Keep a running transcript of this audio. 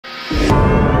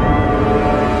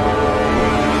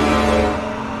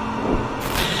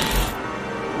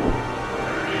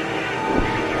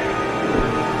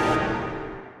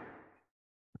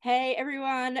Hey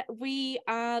everyone, we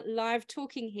are live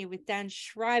talking here with Dan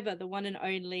Schreiber, the one and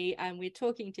only, and we're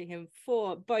talking to him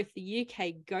for both the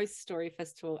UK Ghost Story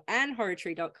Festival and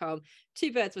Horrortree.com.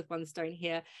 Two birds with one stone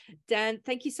here. Dan,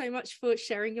 thank you so much for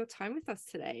sharing your time with us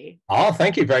today. Oh,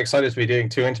 thank you. Very excited to be doing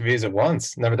two interviews at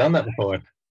once. Never done that before.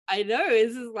 I know,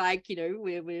 this is like,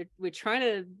 we're trying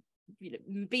to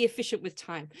be efficient with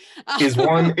time. Is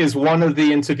one of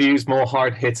the interviews more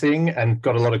hard hitting and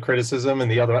got a lot of criticism,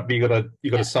 and the other you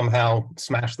gotta somehow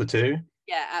smash the two?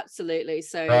 Yeah, absolutely.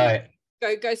 So right.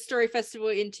 Ghost Story Festival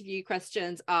interview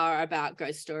questions are about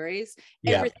ghost stories.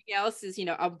 Yeah. Everything else is,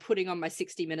 I'm putting on my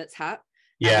 60 minutes hat.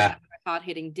 Yeah. Hard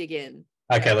hitting dig in.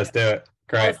 Okay, let's do it.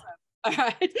 Great. Awesome. All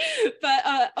right.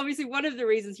 But obviously one of the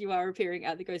reasons you are appearing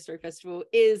at the Ghost Story Festival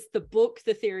is the book,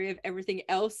 The Theory of Everything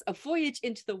Else, A Voyage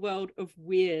into the World of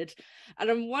Weird. And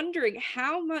I'm wondering,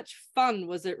 how much fun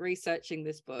was it researching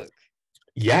this book?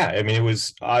 Yeah, I mean,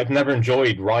 I've never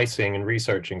enjoyed writing and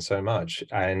researching so much.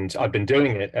 And I've been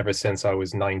doing it ever since I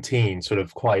was 19, sort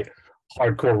of quite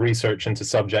hardcore research into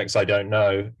subjects I don't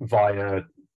know via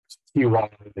QI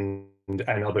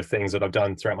and other things that I've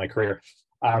done throughout my career.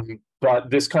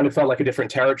 But this kind of felt like a different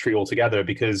territory altogether,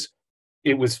 because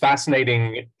it was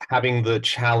fascinating having the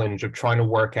challenge of trying to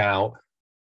work out,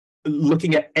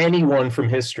 looking at anyone from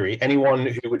history, anyone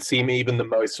who would seem even the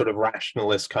most sort of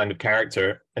rationalist kind of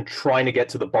character, and trying to get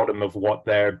to the bottom of what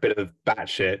their bit of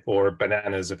batshit, or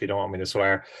bananas, if you don't want me to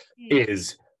swear,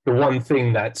 is. The one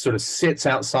thing that sort of sits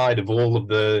outside of all of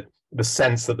the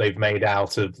sense that they've made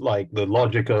out of, like, the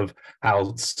logic of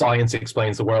how science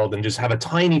explains the world, and just have a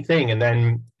tiny thing and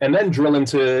then drill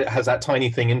into, has that tiny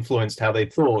thing influenced how they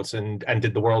thought, and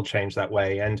did the world change that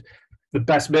way? And the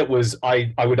best bit was,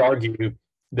 I would argue,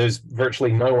 there's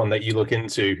virtually no one that you look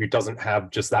into who doesn't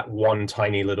have just that one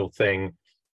tiny little thing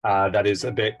that is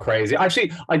a bit crazy.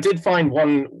 Actually, I did find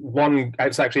one.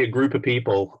 It's actually a group of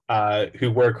people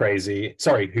who were crazy.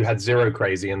 Sorry, who had zero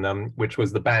crazy in them, which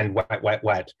was the band Wet Wet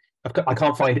Wet. I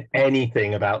can't find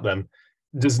anything about them.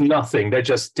 There's nothing. They're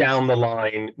just down the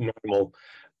line normal.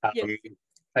 Yes.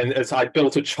 And as I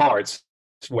built a chart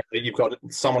where you've got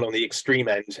someone on the extreme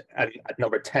end and at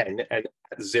number 10, and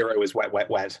at 0 is Wet Wet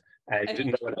Wet, and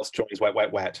no one else joins Wet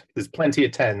Wet Wet. There's plenty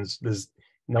of 10s. There's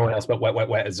no one else but Wet Wet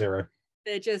Wet at 0.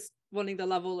 They're just wanting the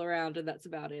love all around, and that's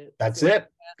about it. That's it.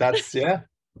 That's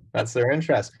that's their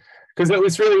interest. Because it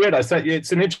was really weird. I said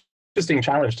it's an interesting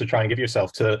challenge to try and give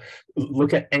yourself, to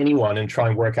look at anyone and try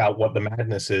and work out what the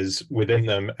madness is within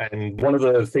them. And one of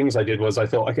the things I did was, I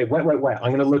thought, okay, Wet Wet Wet,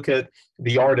 I'm going to look at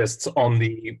the artists on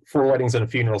the 4 Weddings and a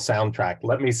Funeral soundtrack.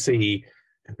 Let me see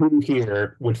who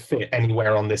here would fit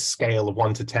anywhere on this scale of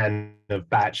 1 to 10 of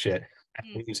batshit.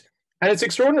 And it's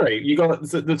extraordinary. You got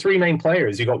the 3 main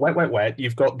players. You got Wet Wet Wet.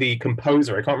 You've got the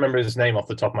composer. I can't remember his name off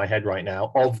the top of my head right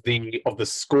now, of the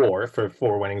score for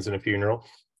 4 Weddings and a Funeral.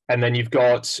 And then you've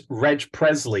got Reg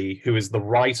Presley, who is the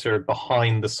writer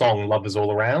behind the song Love Is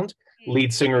All Around,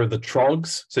 lead singer of the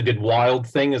Trogs, so did Wild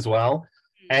Thing as well.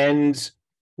 And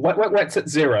Wet Wet Wet's at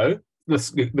 0.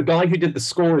 The guy who did the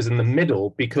score is in the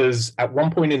middle, because at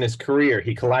one point in his career,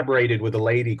 he collaborated with a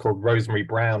lady called Rosemary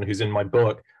Brown, who's in my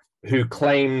book, who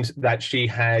claimed that she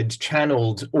had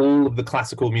channeled all of the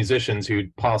classical musicians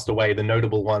who'd passed away, the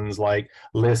notable ones like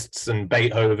Liszt and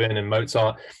Beethoven and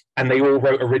Mozart, and they all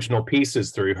wrote original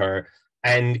pieces through her.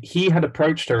 And he had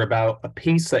approached her about a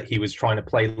piece that he was trying to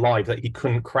play live that he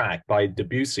couldn't crack, by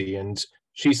Debussy. And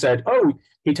she said, oh,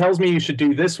 he tells me you should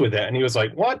do this with it. And he was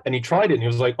like, what? And he tried it, and he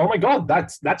was like, oh my God,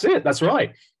 that's it, that's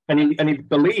right. And he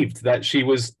believed that she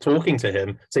was talking to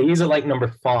him. So he's at like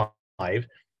number 5.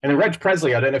 And then Reg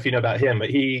Presley, I don't know if you know about him, but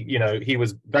he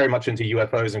was very much into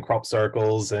UFOs and crop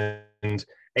circles and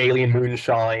alien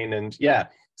moonshine, and yeah.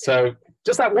 So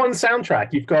just that one soundtrack,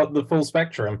 you've got the full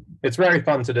spectrum. It's very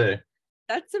fun to do.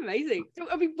 That's amazing. So,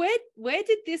 I mean, where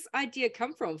did this idea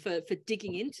come from for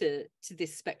digging into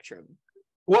this spectrum?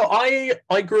 Well,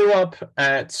 I grew up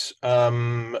at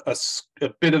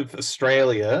a bit of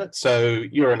Australia. So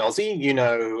you're an Aussie,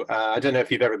 I don't know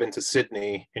if you've ever been to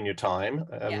Sydney in your time,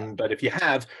 but if you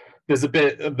have, there's a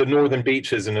bit of the northern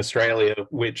beaches in Australia,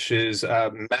 which is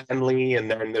Manly, and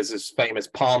then there's this famous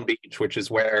Palm Beach, which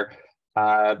is where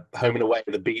Home and Away,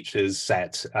 the beach is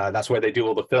set. That's where they do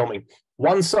all the filming.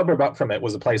 One suburb up from it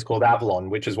was a place called Avalon,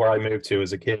 which is where I moved to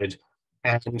as a kid.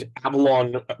 And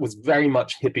Avalon was very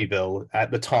much hippieville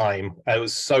at the time. It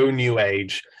was so new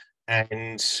age.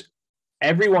 And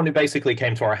everyone who basically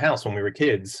came to our house when we were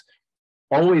kids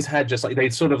always had just like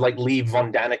they'd sort of like leave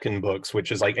von Daniken books,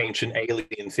 which is like ancient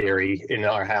alien theory, in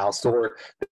our house, or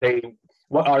they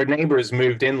what our neighbors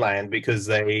moved inland because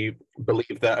they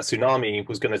believed that a tsunami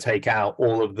was going to take out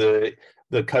all of the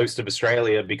coast of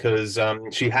Australia because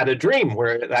she had a dream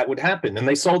where that would happen, and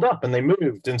they sold up and they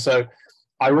moved. And so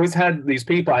I always had these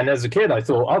people, and as a kid I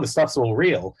thought, oh, the stuff's all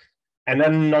real. And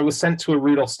then I was sent to a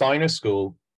Rudolf Steiner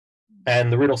school,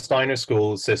 and the Rudolf Steiner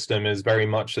school system is very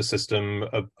much a system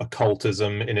of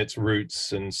occultism in its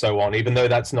roots and so on, even though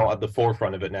that's not at the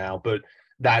forefront of it now. But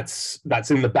that's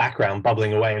in the background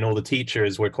bubbling away, and all the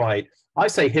teachers were quite, I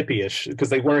say hippie-ish because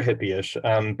they were hippie-ish,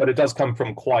 but it does come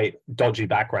from quite dodgy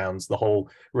backgrounds, the whole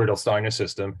Rudolf Steiner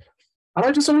system. And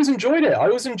I just always enjoyed it. I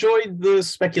always enjoyed the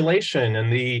speculation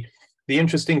and the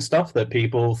interesting stuff that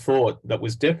people thought that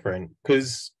was different,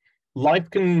 because life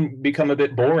can become a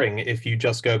bit boring if you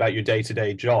just go about your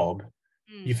day-to-day job.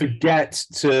 You forget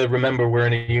to remember we're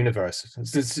in a universe.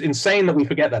 It's insane that we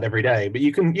forget that every day, but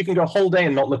you can go a whole day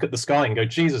and not look at the sky and go,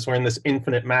 Jesus, we're in this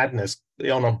infinite madness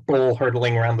on a ball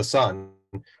hurtling around the sun.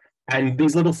 And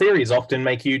these little theories often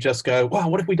make you just go, wow,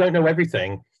 what if we don't know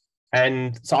everything?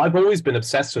 And so I've always been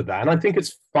obsessed with that. And I think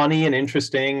it's funny and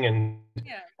interesting. And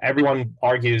everyone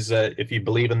argues that if you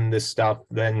believe in this stuff,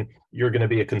 then you're going to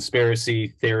be a conspiracy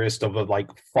theorist of a like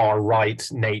far right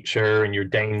nature and you're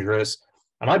dangerous.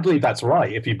 And I believe that's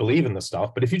right if you believe in the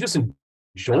stuff. But if you just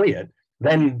enjoy it,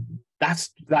 then that's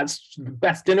the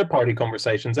best dinner party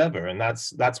conversations ever. And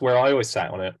that's where I always sat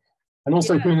on it. And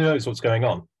also, who knows what's going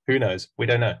on? Who knows? We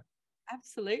don't know.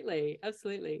 Absolutely.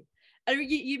 Absolutely. And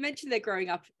you mentioned that growing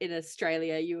up in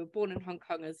Australia, you were born in Hong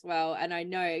Kong as well. And I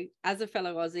know, as a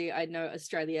fellow Aussie, I know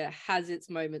Australia has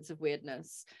its moments of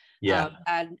weirdness. Yeah.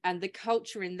 And the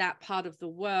culture in that part of the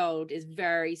world is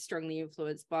very strongly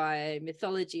influenced by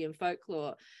mythology and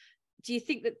folklore. Do you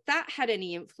think that had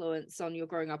any influence on your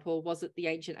growing up, or was it the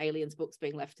Ancient Aliens books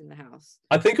being left in the house?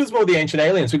 I think it was more the Ancient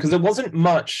Aliens, because there wasn't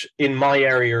much in my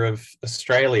area of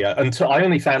Australia until I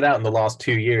only found out in the last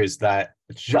 2 years that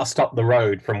just up the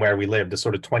road from where we lived, a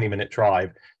sort of 20-minute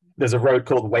drive, there's a road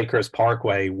called Wakehurst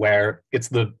Parkway, where it's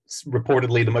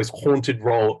reportedly the most haunted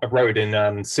road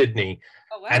in Sydney.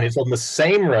 Oh, wow. And it's on the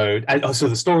same road. And so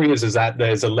the story is that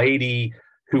there's a lady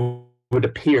who would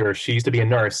appear. She used to be a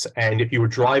nurse, and if you were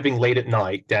driving late at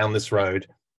night down this road,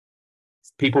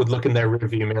 people would look in their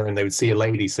rearview mirror and they would see a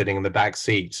lady sitting in the back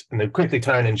seat, and they'd quickly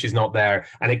turn and she's not there.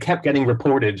 And it kept getting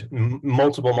reported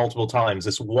multiple times,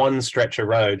 this one stretch of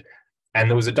road. And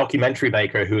there was a documentary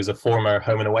maker who was a former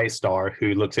Home and Away star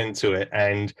who looked into it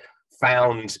and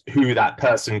found who that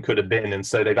person could have been. And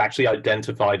so they've actually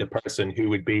identified a person who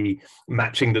would be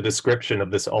matching the description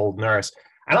of this old nurse.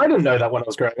 And I didn't know that when I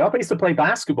was growing up. I used to play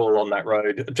basketball on that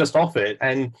road, just off it.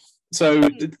 And so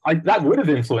that would have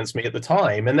influenced me at the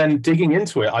time. And then digging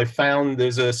into it, I found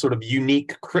there's a sort of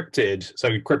unique cryptid. So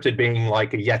cryptid being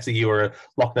like a Yeti or a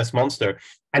Loch Ness Monster.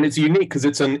 And it's unique because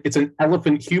it's an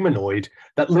elephant humanoid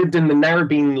that lived in the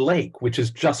Narrabeen Lake, which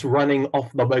is just running off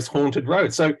the most haunted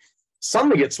road. So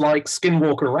suddenly it's like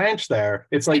Skinwalker Ranch there.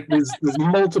 It's like there's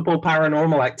multiple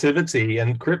paranormal activity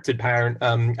and cryptid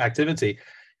activity.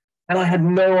 And I had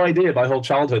no idea my whole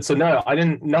childhood. So no, I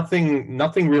didn't, nothing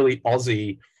really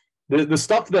Aussie. The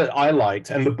stuff that I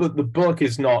liked, and the book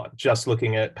is not just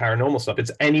looking at paranormal stuff.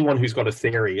 It's anyone who's got a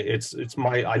theory.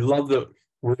 I love that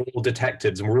we're all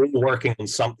detectives and we're all working on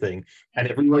something. And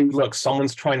everywhere you look,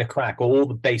 someone's trying to crack all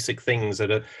the basic things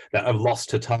that are lost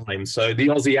to time. So the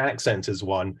Aussie accent is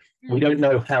one. We don't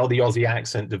know how the Aussie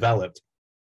accent developed.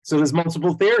 So there's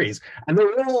multiple theories, and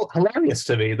they're all hilarious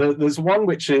to me. There's one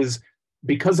which is,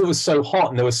 because it was so hot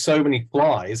and there were so many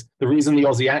flies, the reason the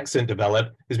Aussie accent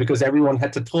developed is because everyone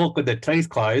had to talk with their teeth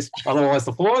closed, otherwise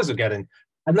the flies would get in.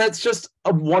 And that's just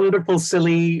a wonderful,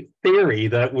 silly theory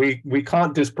that we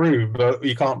can't disprove, but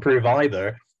you can't prove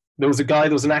either. There was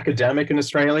an academic in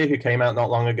Australia who came out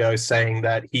not long ago saying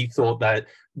that he thought that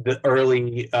the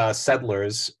early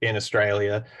settlers in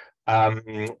Australia,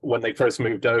 when they first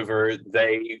moved over,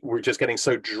 they were just getting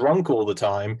so drunk all the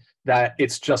time that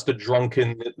it's just a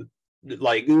drunken,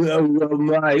 like, oh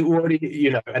my, what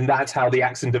you know, and that's how the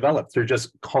accent developed, through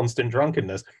just constant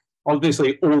drunkenness.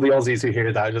 Obviously, all the Aussies who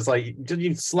hear that are just like,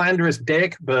 you slanderous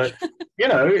dick, but you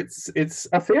know, it's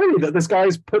a theory that this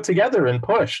guy's put together and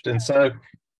pushed. And so,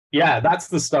 yeah, that's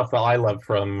the stuff that I love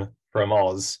from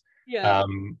Oz. Yeah.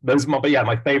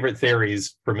 My favorite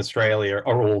theories from Australia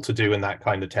are all to do in that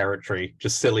kind of territory,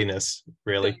 just silliness,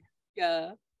 really.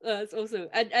 Yeah. That's awesome.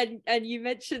 And you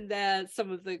mentioned there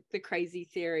some of the crazy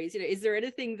theories. You know, is there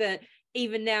anything that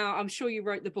even now, I'm sure you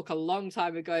wrote the book a long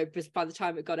time ago, but by the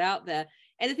time it got out there,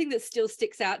 anything that still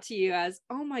sticks out to you as,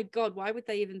 oh my God, why would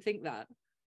they even think that?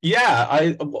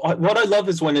 Yeah, what I love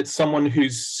is when it's someone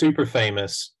who's super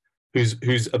famous,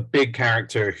 who's a big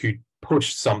character who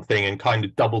pushed something and kind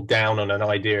of doubled down on an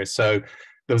idea. So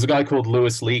there was a guy called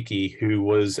Louis Leakey who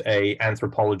was a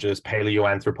anthropologist,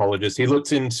 paleoanthropologist. He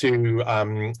looked into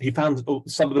he found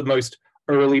some of the most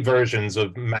early versions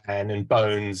of man and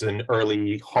bones and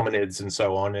early hominids and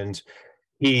so on. And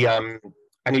he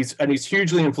he's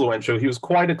hugely influential. He was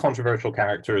quite a controversial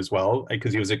character as well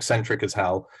because he was eccentric as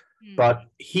hell. But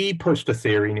he pushed a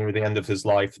theory near the end of his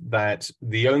life that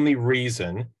the only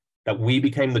reason that we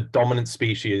became the dominant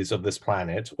species of this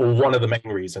planet, or one of the main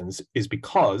reasons, is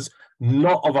because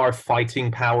not of our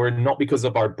fighting power, not because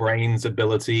of our brains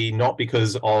ability, not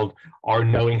because of our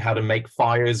knowing how to make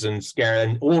fires and scare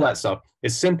and all that stuff.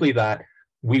 It's simply that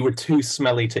we were too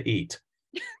smelly to eat.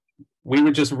 We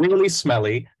were just really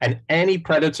smelly, and any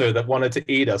predator that wanted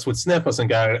to eat us would sniff us and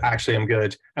go, actually, I'm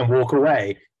good, and walk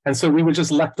away. And so we were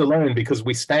just left alone because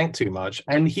we stank too much.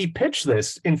 And he pitched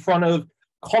this in front of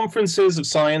conferences of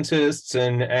scientists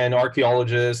and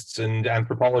archaeologists and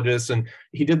anthropologists. And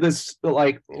he did this,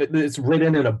 like, it's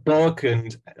written in a book.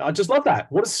 And I just love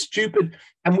that. What a stupid,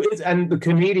 and the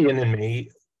comedian in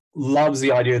me loves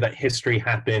the idea that history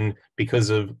happened because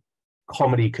of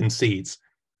comedy conceits.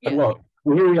 And look,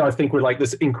 here we are, I think we're like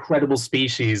this incredible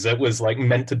species that was like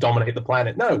meant to dominate the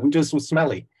planet. No, we just were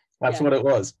smelly. That's what it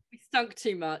was. We stunk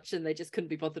too much and they just couldn't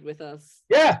be bothered with us.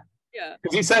 Yeah. Yeah.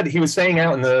 Because he said he was staying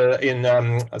out in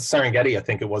Serengeti, I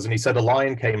think it was, and he said a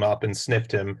lion came up and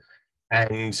sniffed him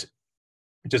and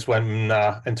just went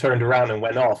and turned around and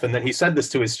went off. And then he said this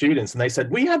to his students, and they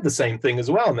said, we had the same thing as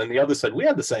well. And then the others said, we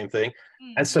had the same thing.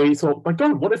 And so he thought, my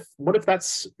God, what if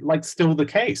that's like still the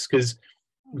case? Because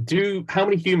how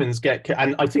many humans get,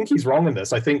 and I think he's wrong in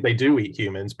this, I think they do eat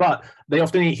humans, but they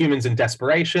often eat humans in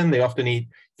desperation. They often eat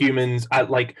humans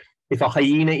like, if a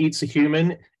hyena eats a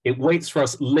human, it waits for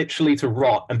us literally to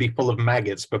rot and be full of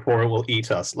maggots before it will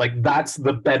eat us. Like, that's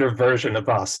the better version of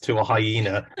us to a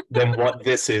hyena than what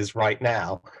this is right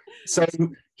now. So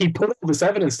he put all this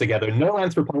evidence together. No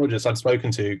anthropologist I've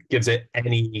spoken to gives it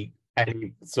any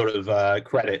sort of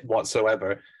credit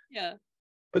whatsoever. Yeah.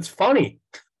 But it's funny.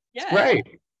 Yeah. It's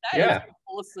great. That is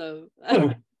awesome.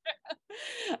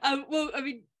 Well, I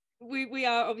mean, we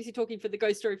are obviously talking for the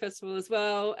Ghost Story Festival as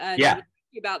well, and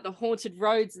about the haunted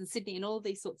roads in Sydney and all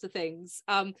these sorts of things.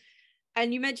 And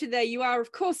you mentioned there you are,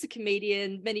 of course, a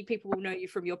comedian. Many people will know you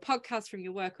from your podcast, from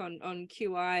your work on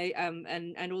QI,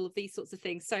 and all of these sorts of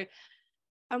things. So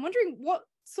I'm wondering, what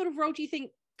sort of role do you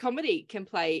think comedy can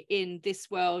play in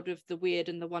this world of the weird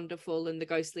and the wonderful and the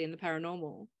ghostly and the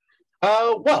paranormal?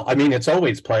 Well, I mean, it's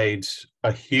always played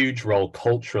a huge role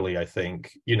culturally, I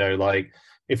think. You know, like,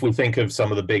 if we think of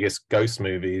some of the biggest ghost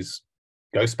movies,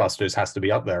 Ghostbusters has to be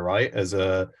up there, right? As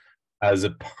a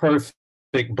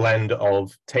perfect blend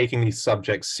of taking these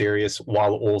subjects serious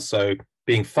while also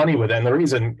being funny with it. And the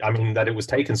reason, I mean, that it was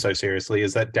taken so seriously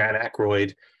is that Dan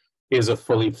Aykroyd is a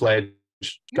fully fledged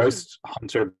ghost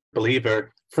hunter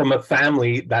believer from a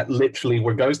family that literally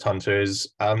were ghost hunters.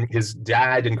 His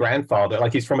dad and grandfather,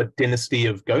 like, he's from a dynasty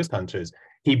of ghost hunters.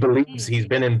 He believes he's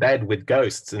been in bed with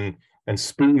ghosts and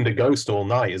spooned a ghost all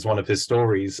night, is one of his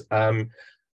stories.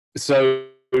 So,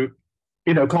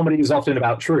 you know, comedy is often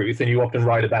about truth, and you often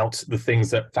write about the things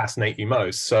that fascinate you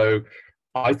most. So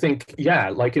I think, yeah,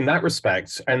 like, in that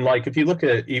respect, and like, if you look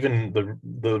at even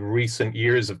the recent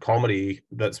years of comedy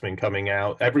that's been coming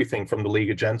out, everything from The League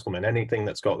of Gentlemen, anything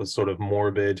that's got this sort of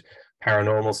morbid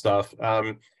paranormal stuff,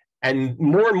 and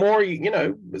more, you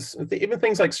know, even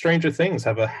things like Stranger Things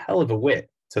have a hell of a wit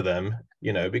to them,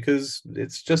 you know, because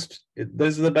it's just,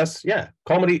 those are the best.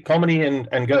 Comedy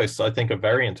and ghosts, I think, are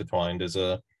very intertwined as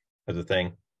a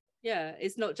thing. Yeah,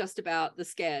 it's not just about the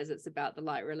scares, it's about the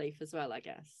light relief as well, I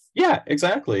guess. Yeah,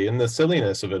 exactly. And the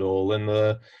silliness of it all,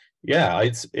 and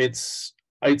it's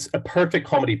a perfect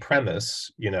comedy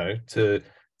premise, you know, to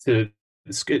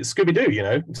Scooby-Doo, you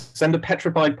know, send a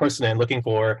petrified person in looking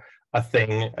for a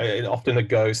thing, often a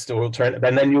ghost,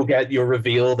 and then you'll get your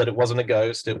reveal that it wasn't a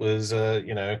ghost, it was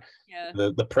you know,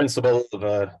 the principal of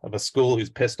a school who's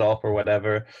pissed off or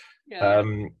whatever.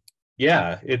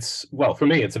 It's, well, for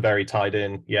me, it's a very tied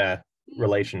in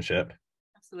relationship.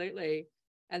 Absolutely.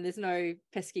 And there's no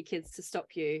pesky kids to stop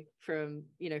you from,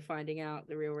 you know, finding out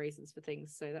the real reasons for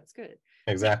things, so that's good.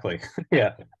 Exactly.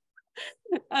 Yeah.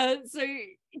 So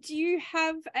do you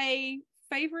have a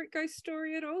favorite ghost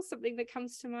story at all, something that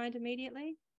comes to mind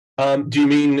immediately? Do you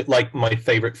mean like my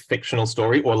favorite fictional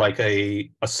story, or like a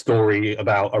story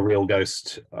about a real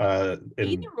ghost? Either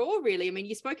or, really. I mean,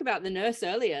 you spoke about the nurse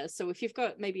earlier, so if you've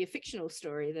got maybe a fictional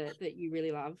story that you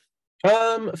really love.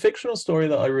 Fictional story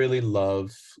that I really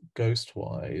love,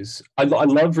 ghost-wise. I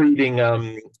love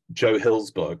reading Joe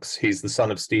Hill's books. He's the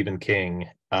son of Stephen King.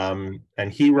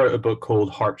 And he wrote a book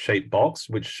called Heart-Shaped Box,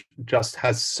 which just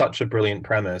has such a brilliant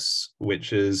premise,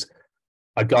 which is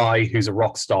a guy who's a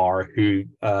rock star who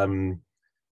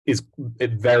is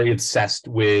very obsessed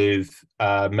with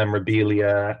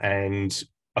memorabilia and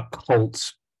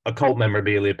occult occult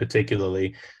memorabilia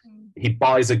particularly. He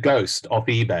buys a ghost off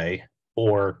eBay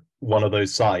or one of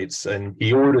those sites and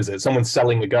he orders it. Someone's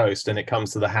selling the ghost and it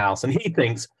comes to the house and he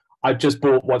thinks, I've just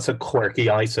bought what's a quirky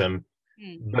item,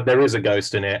 but there is a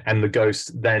ghost in it, and the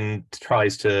ghost then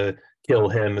tries to kill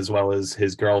him as well as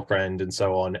his girlfriend and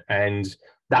so on. And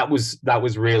that was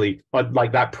really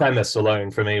like that premise alone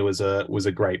for me was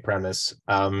a great premise.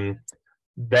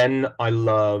 Then I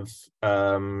love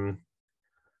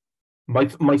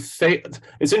my favorite.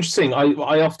 It's interesting.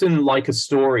 I often like a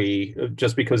story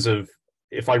just because of,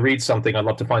 if I read something, I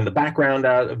love to find the background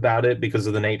out about it because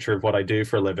of the nature of what I do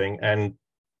for a living. And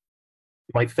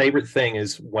my favorite thing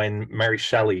is when Mary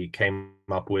Shelley came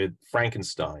up with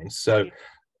Frankenstein. So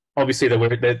obviously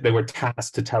they were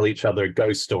tasked to tell each other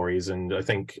ghost stories, and I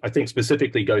think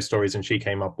specifically ghost stories, and she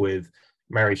came up with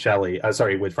Mary Shelley,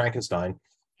 with Frankenstein.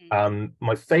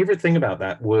 My favorite thing about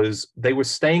that was they were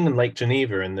staying in Lake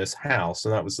Geneva in this house,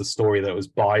 and that was the story that was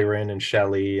Byron and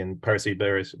Shelley and Percy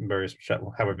Burris,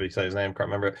 however you say his name,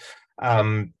 can't remember.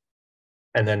 And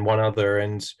then one other,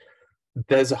 and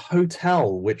there's a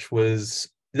hotel which was,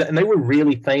 and they were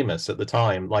really famous at the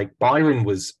time. Like Byron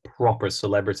was proper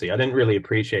celebrity. I didn't really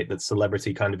appreciate that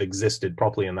celebrity kind of existed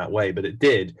properly in that way, but it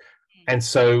did. And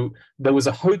so there was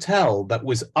a hotel that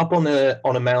was up on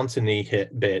a mountainy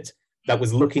bit that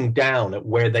was looking down at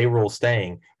where they were all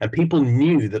staying, and people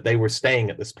knew that they were staying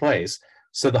at this place.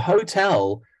 So the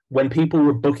hotel, when people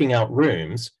were booking out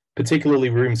rooms, particularly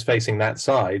rooms facing that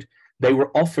side, they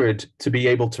were offered to be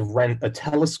able to rent a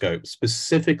telescope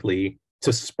specifically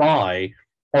to spy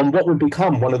on what would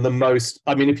become one of the most,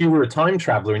 I mean, if you were a time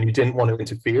traveler and you didn't want to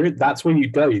interfere, that's where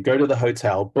you'd go. You go to the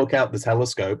hotel, book out the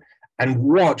telescope, and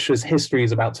watch as history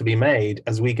is about to be made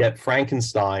as we get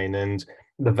Frankenstein and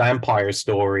the vampire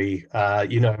story,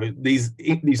 these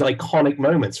iconic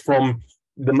moments from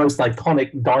the most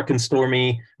iconic dark and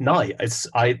stormy night.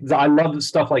 I love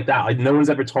stuff like that. No one's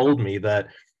ever told me that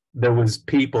there was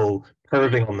people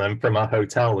perving on them from a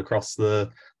hotel across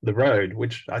the road,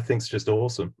 which I think is just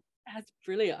awesome. That's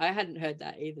brilliant. I hadn't heard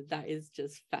that either. That is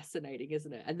just fascinating,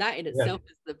 isn't it? And that in itself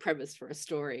is the premise for a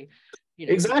story.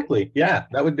 Exactly. Yeah,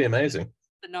 that would be amazing.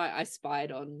 The night I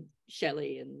spied on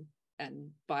Shelley and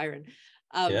Byron.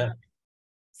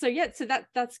 So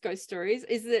that's ghost stories.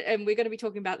 And we're going to be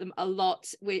talking about them a lot,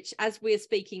 which as we're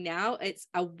speaking now, it's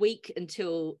a week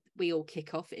until we all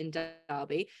kick off in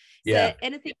Derby. Is there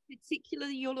anything particular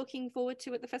you're looking forward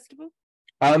to at the festival?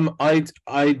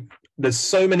 There's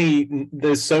so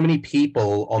many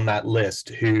people on that list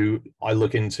who I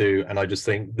look into, and I just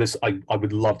think I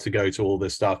would love to go to all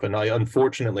this stuff. And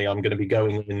unfortunately I'm going to be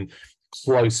going in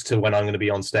close to when I'm going to be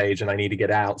on stage and I need to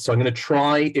get out. So I'm going to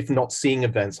try, if not seeing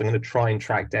events, I'm going to try and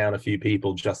track down a few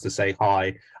people just to say,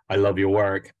 hi, I love your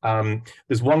work.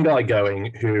 There's one guy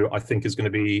going who I think is going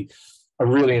to be a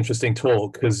really interesting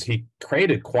talk because he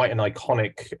created quite an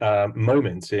iconic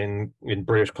moment in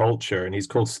British culture, and he's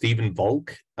called Stephen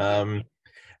Volk.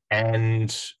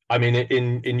 And I mean,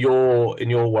 in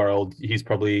your world, he's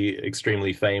probably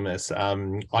extremely famous.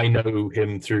 I know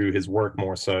him through his work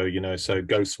more so, so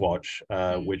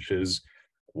Ghostwatch, which is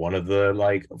one of the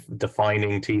like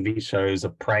defining TV shows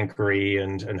of prankery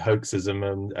and hoaxism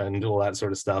and all that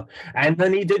sort of stuff. And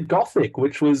then he did Gothic,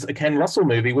 which was a Ken Russell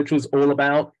movie, which was all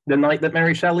about the night that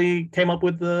Mary Shelley came up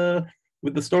with the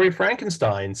story of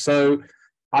Frankenstein. So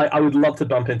I would love to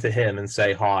bump into him and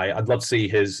say hi. I'd love to see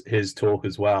his talk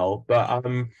as well. But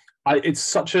I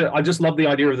just love the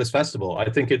idea of this festival. I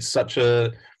think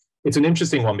it's an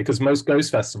interesting one because most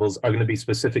ghost festivals are going to be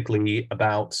specifically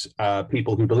about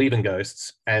people who believe in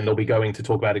ghosts, and they'll be going to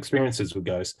talk about experiences with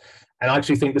ghosts. And I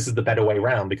actually think this is the better way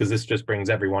around because this just brings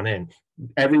everyone in.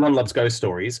 Everyone loves ghost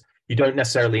stories. You don't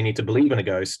necessarily need to believe in a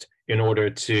ghost in order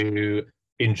to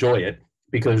enjoy it,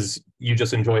 because you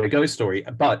just enjoy a ghost story.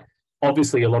 But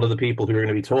obviously, a lot of the people who are going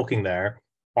to be talking there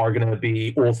are going to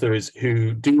be authors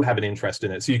who do have an interest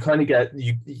in it. So you kind of get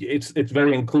it's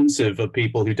very inclusive of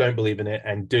people who don't believe in it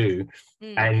and do.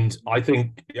 And I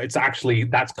think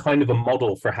that's kind of a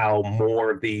model for how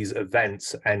more of these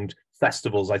events and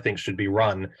festivals I think should be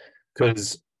run,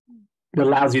 because it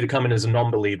allows you to come in as a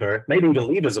non-believer, maybe even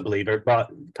leave as a believer,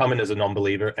 but come in as a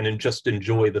non-believer and then just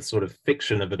enjoy the sort of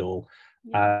fiction of it all.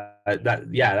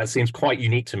 That seems quite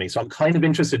unique to me. So I'm kind of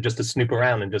interested just to snoop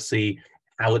around and just see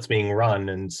how it's being run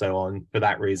and so on for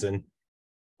that reason.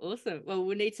 Awesome. Well,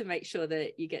 we'll need to make sure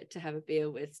that you get to have a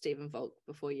beer with Stephen Volk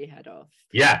before you head off.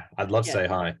 Yeah, I'd love to say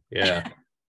hi. Yeah.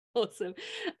 Awesome.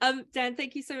 Dan,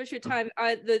 thank you so much for your time.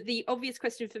 The obvious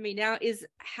question for me now is,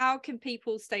 how can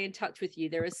people stay in touch with you?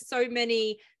 There are so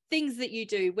many things that you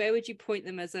do. Where would you point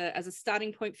them as a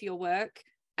starting point for your work,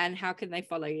 and how can they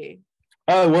follow you?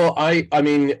 Oh, well, I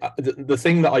mean, the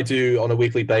thing that I do on a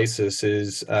weekly basis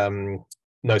is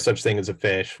No Such Thing as a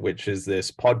Fish, which is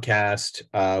this podcast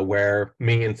where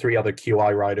me and 3 other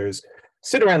QI writers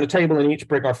sit around the table and each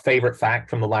bring our favorite fact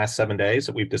from the last 7 days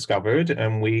that we've discovered,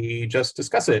 and we just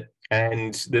discuss it.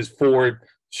 And there's 4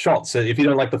 shots. So if you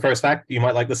don't like the first fact, you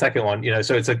might like the second one.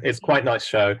 So it's quite a nice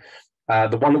show.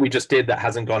 The one that we just did that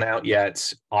hasn't gone out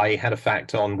yet, I had a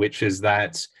fact on, which is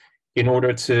that in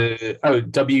order to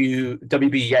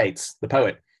W.B. Yeats, the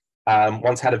poet,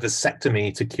 once had a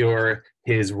vasectomy to cure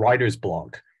his writer's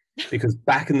block, because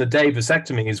back in the day,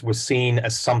 vasectomies were seen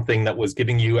as something that was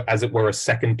giving you, as it were, a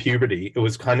second puberty. It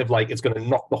was kind of like it's going to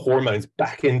knock the hormones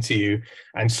back into you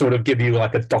and sort of give you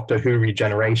like a Doctor Who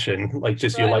regeneration, like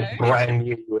just you're like brand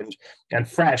new and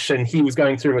fresh. And he was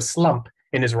going through a slump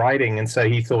in his writing, and so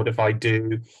he thought, if I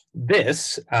do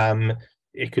this,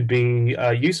 it could be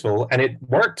useful. And it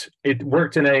worked. It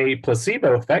worked in a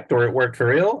placebo effect, or it worked for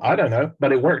real. I don't know,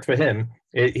 but it worked for him.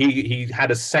 He had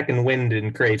a second wind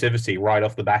in creativity right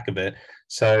off the back of it.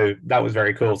 So that was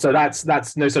very cool. So that's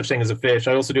No Such Thing as a Fish.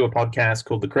 I also do a podcast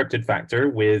called The Cryptid Factor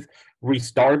with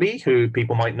Rhys Darby, who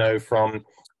people might know from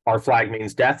Our Flag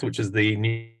Means Death, which is the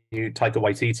new Taika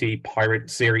Waititi pirate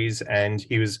series. And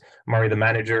he was Murray the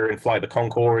Manager in Flight of the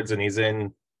Conchords, and he's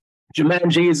in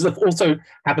Jumanji. Is also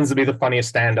happens to be the funniest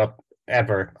stand-up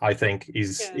ever. I think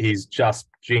he's just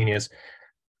genius.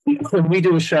 We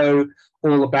do a show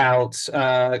all about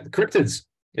cryptids.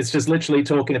 It's just literally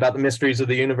talking about the mysteries of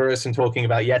the universe and talking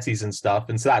about yetis and stuff,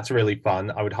 and so that's really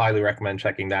fun. I would highly recommend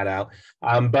checking that out.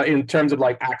 But in terms of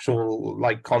like actual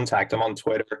like contact, I'm on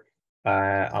Twitter.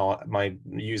 My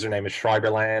username is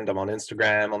Schreiberland. I'm on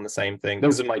Instagram on the same thing.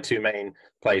 Those are my 2 main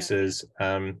places.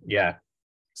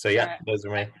 So yeah, those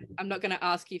are me. I'm not going to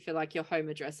ask you for like your home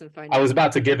address and phone. I was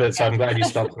about to give it, so I'm glad you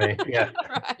stopped me. Yeah. All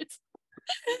right.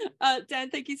 Dan,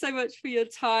 thank you so much for your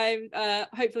time.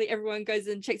 Hopefully everyone goes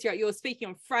and checks you out. You're speaking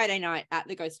on Friday night at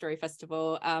the Ghost Story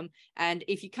Festival. And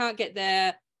if you can't get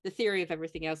there, The Theory of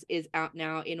Everything Else is out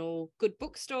now in all good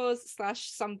bookstores /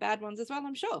 some bad ones as well,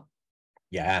 I'm sure.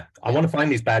 Yeah, I want to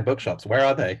find these bad bookshops. Where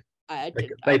are they?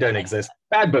 They don't exist.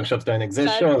 Bad bookshops don't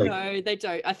exist, surely. No, they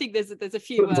don't. I think there's a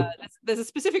few. There's a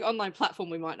specific online platform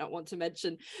we might not want to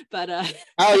mention, but.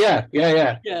 Oh yeah.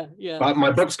 Yeah. But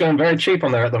my book's going very cheap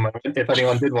on there at the moment. If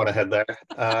anyone did want to head there.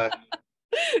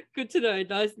 Good to know.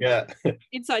 Nice. Yeah.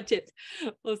 Inside tips.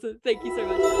 Awesome. Thank you so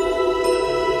much.